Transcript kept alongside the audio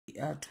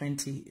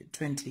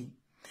2020.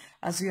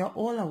 As you are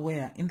all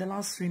aware, in the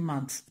last 3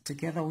 months,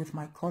 together with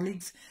my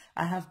colleagues,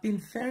 I have been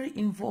very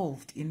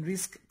involved in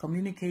risk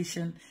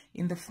communication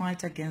in the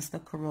fight against the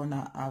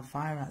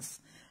coronavirus.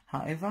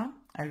 However,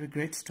 I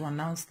regret to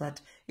announce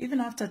that even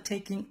after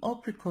taking all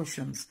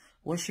precautions,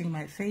 washing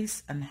my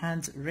face and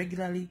hands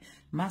regularly,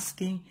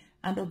 masking,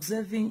 and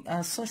observing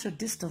social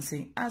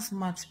distancing as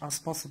much as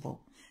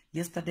possible,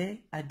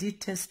 yesterday I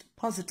did test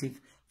positive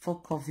for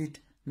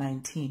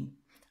COVID-19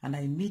 and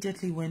I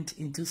immediately went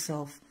into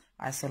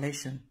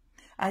self-isolation.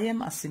 I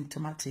am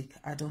asymptomatic.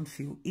 I don't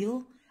feel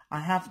ill. I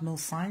have no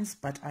signs,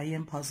 but I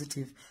am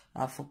positive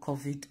for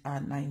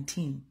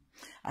COVID-19.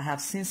 I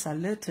have since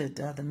alerted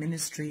the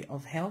Ministry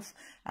of Health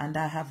and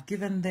I have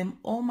given them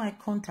all my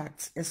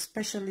contacts,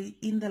 especially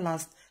in the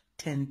last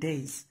 10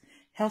 days.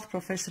 Health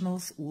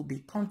professionals will be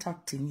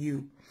contacting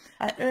you.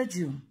 I urge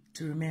you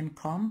to remain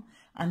calm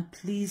and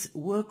please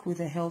work with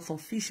the health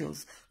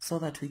officials so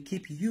that we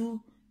keep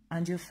you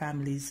and your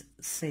families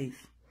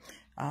safe.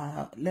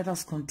 Let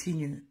us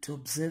continue to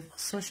observe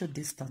social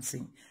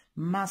distancing,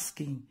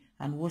 masking,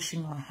 and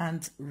washing our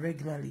hands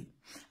regularly.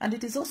 And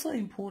it is also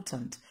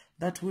important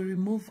that we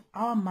remove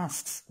our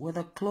masks,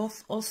 whether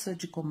cloth or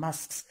surgical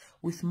masks,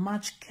 with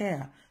much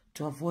care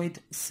to avoid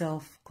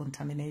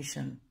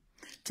self-contamination.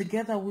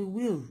 Together we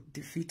will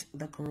defeat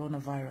the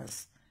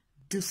coronavirus.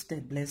 Do stay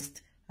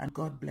blessed and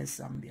God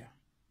bless Zambia.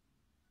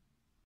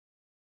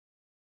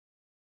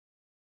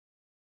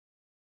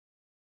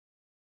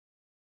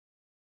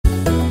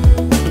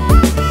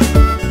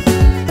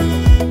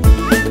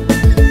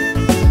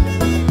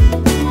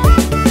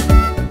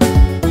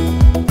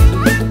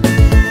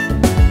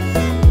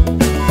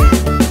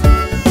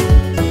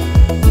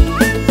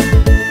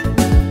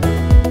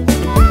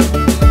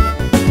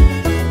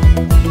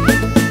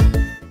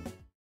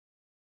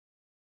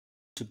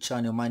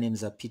 Channel. My name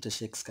is Peter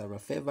Shakespeare,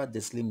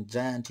 the Slim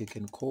Giant. You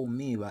can call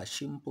me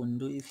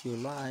Shimpundu if you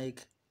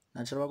like.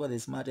 Naturally, the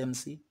Smart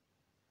MC.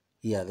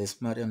 Yeah, the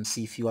Smart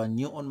MC. If you are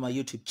new on my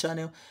YouTube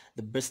channel,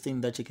 the best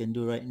thing that you can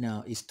do right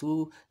now is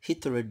to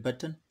hit the red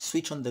button,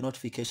 switch on the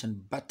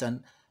notification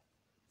button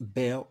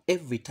bell.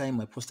 Every time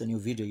I post a new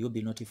video, you'll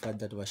be notified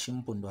that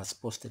Shimpundu has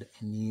posted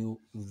a new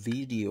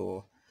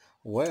video.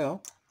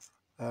 Well,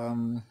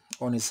 on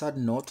a sad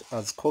note,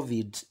 as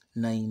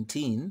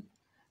COVID-19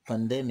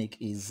 pandemic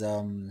is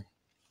all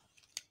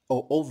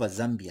over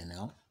Zambia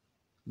now.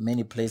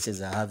 Many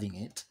places are having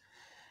it.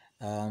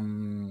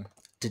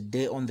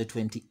 Today on the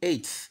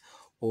 28th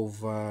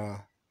of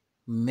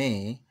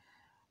May,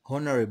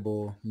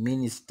 Honorable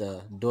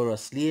Minister Dora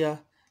Siliya,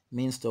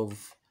 Minister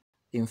of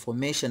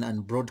Information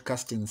and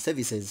Broadcasting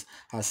Services,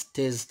 has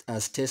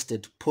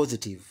tested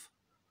positive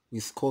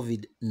with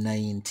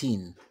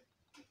COVID-19.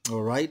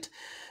 All right,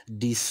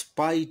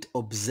 despite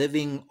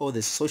observing all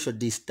the social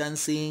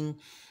distancing,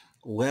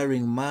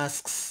 wearing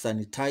masks,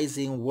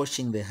 sanitizing,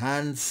 washing the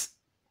hands,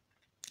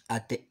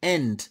 at the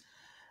end,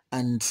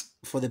 and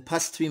for the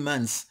past 3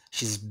 months,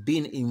 she's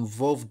been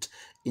involved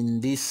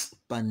in this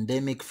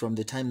pandemic from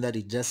the time that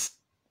it just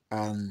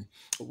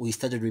we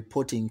started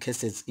reporting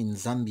cases in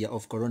Zambia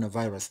of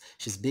coronavirus.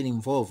 She's been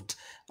involved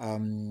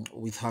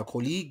with her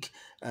colleague,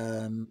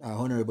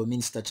 Honorable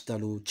Minister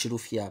Chitalu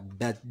Chirufya.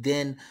 But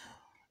then,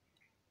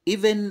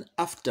 even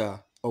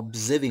after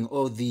observing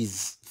all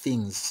these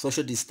things,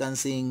 social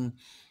distancing,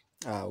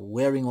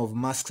 wearing of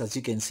masks, as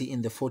you can see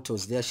in the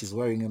photos there, she's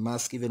wearing a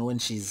mask even when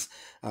she's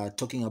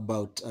talking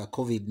about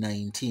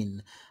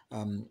COVID-19,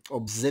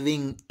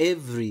 observing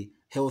every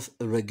health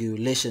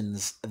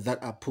regulations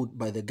that are put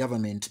by the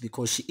government,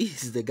 because she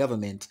is the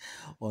government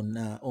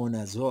on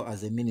as well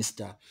as a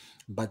minister.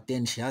 But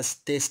then she has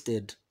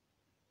tested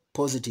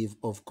positive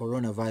of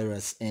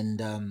coronavirus,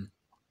 and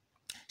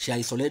she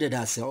isolated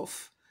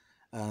herself,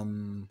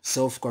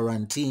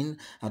 self-quarantine,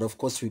 and of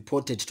course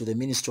reported to the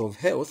Ministry of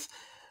Health,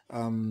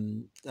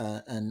 and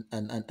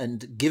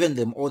given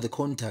them all the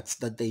contacts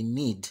that they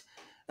need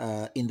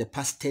in the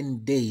past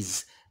 10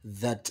 days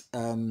that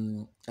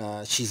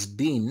she's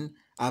been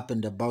up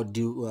and about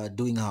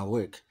doing her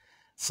work.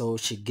 So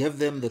she gave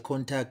them the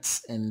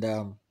contacts, and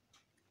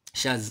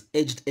she has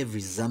urged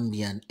every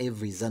Zambian,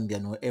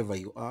 wherever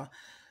you are,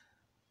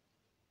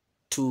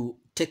 to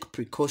take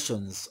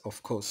precautions.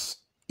 Of course,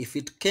 if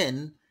it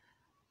can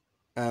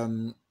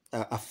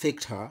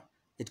affect her,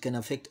 it can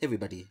affect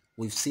everybody.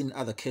 We've seen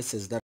other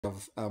cases that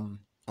have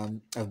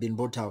been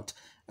brought out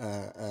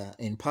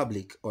in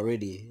public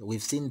already.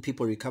 We've seen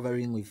people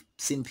recovering. We've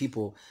seen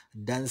people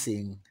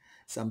dancing.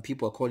 Some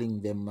people are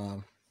calling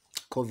them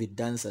COVID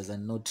dancers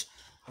and not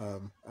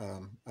the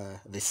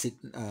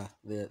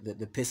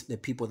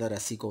people that are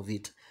sick of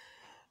it.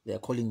 They are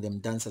calling them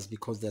dancers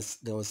because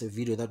there was a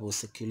video that was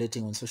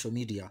circulating on social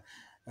media,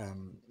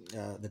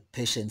 the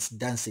patients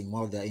dancing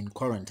while they're in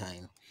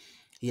quarantine.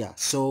 Yeah,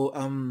 so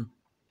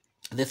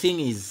the thing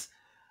is,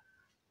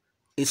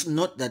 it's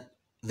not that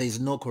there is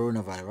no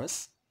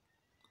coronavirus.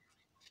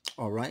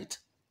 All right,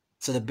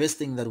 so the best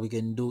thing that we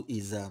can do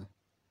is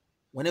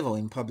whenever we're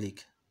in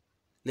public,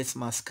 let's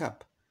mask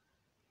up.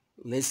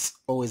 Let's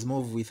always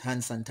move with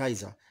hand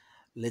sanitizer.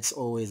 let's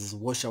always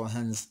wash our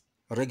hands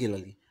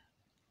regularly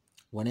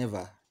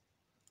whenever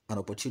an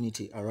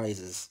opportunity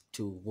arises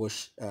to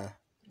wash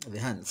the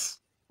hands,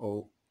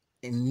 or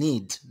a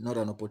need, not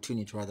an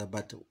opportunity rather,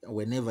 but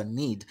whenever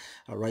need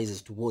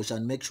arises to wash.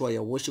 And make sure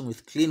you're washing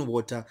with clean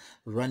water,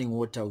 running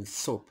water with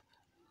soap.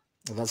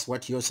 That's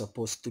what you're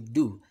supposed to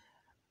do.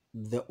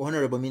 The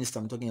honorable minister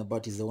I'm talking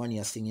about is the one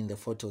you're seeing in the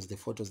photos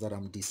that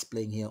I'm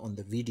displaying here on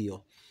the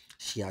video.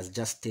 She has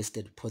just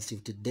tested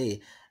positive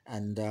today,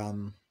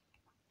 and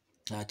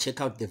check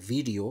out the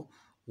video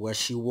where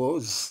she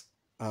was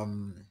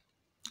urging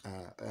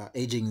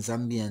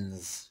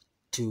Zambians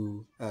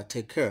to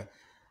take care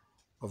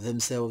of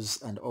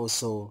themselves, and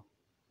also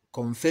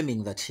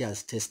confirming that she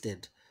has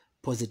tested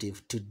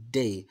positive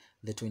today,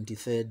 the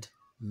 23rd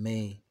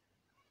May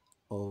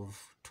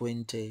of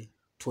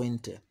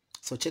 2020.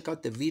 So check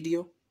out the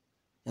video,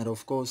 and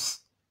of course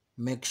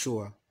make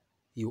sure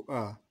you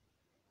are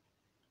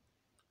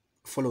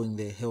following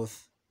the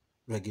health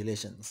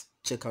regulations.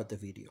 Check out the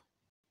video.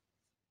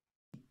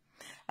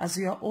 As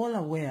you are all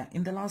aware,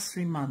 in the last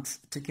 3 months,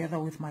 together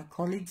with my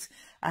colleagues,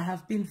 I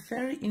have been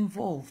very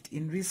involved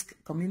in risk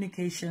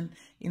communication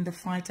in the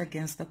fight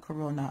against the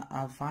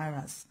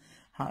coronavirus.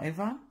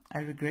 However, I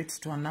regret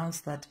to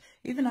announce that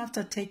even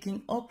after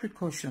taking all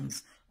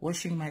precautions,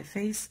 washing my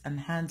face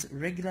and hands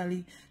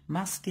regularly,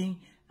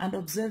 masking, and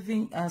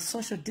observing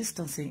social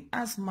distancing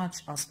as much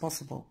as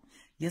possible,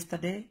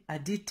 yesterday I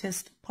did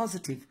test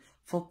positive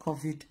for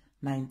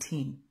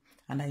COVID-19,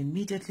 and I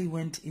immediately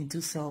went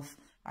into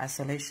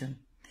self-isolation.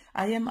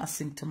 I am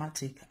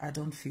asymptomatic. I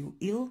don't feel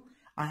ill.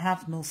 I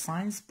have no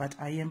signs, but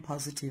I am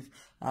positive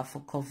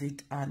for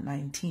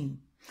COVID-19.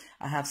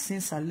 I have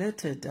since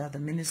alerted the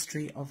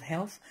Ministry of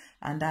Health,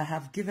 and I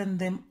have given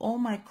them all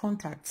my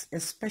contacts,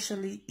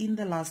 especially in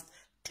the last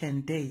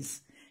 10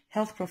 days.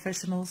 Health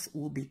professionals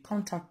will be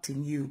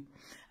contacting you.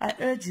 I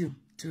urge you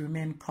to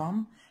remain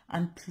calm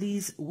and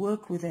please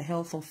work with the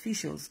health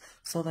officials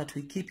so that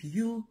we keep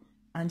you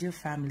and your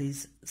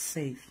families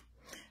safe.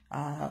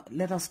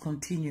 Let us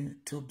continue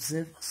to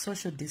observe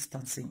social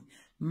distancing,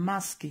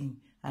 masking,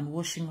 and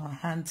washing our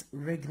hands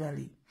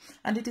regularly.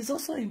 And it is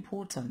also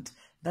important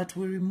that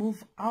we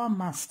remove our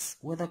masks,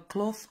 whether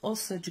cloth or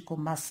surgical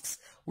masks,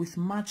 with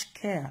much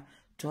care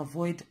to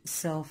avoid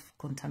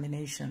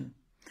self-contamination.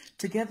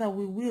 Together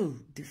we will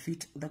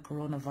defeat the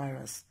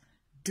coronavirus.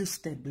 Do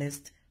stay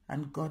blessed,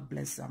 and God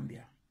bless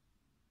Zambia.